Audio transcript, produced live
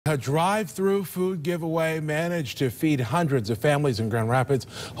A drive-through food giveaway managed to feed hundreds of families in Grand Rapids,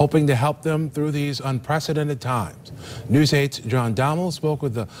 hoping to help them through these unprecedented times. News 8's John Dommel spoke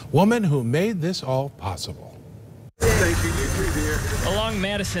with the woman who made this all possible. Thank you, you too, dear. Along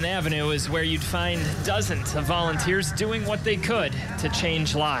Madison Avenue is where you'd find dozens of volunteers doing what they could to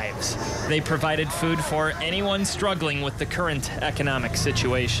change lives. They provided food for anyone struggling with the current economic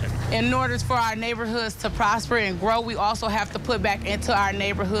situation. In order for our neighborhoods to prosper and grow, we also have to put back into our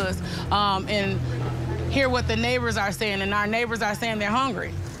neighborhoods and hear what the neighbors are saying, and our neighbors are saying they're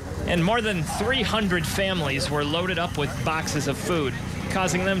hungry. And more than 300 families were loaded up with boxes of food,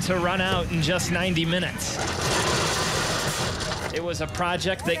 causing them to run out in just 90 minutes. It was a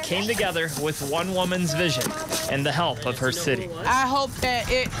project that came together with one woman's vision and the help of her city. I hope that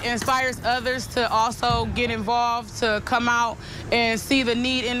it inspires others to also get involved, to come out and see the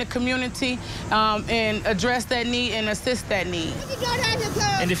need in the community and address that need and assist that need.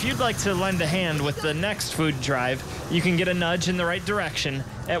 And if you'd like to lend a hand with the next food drive, you can get a nudge in the right direction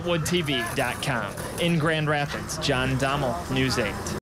at woodtv.com. In Grand Rapids, John Dommel, News 8.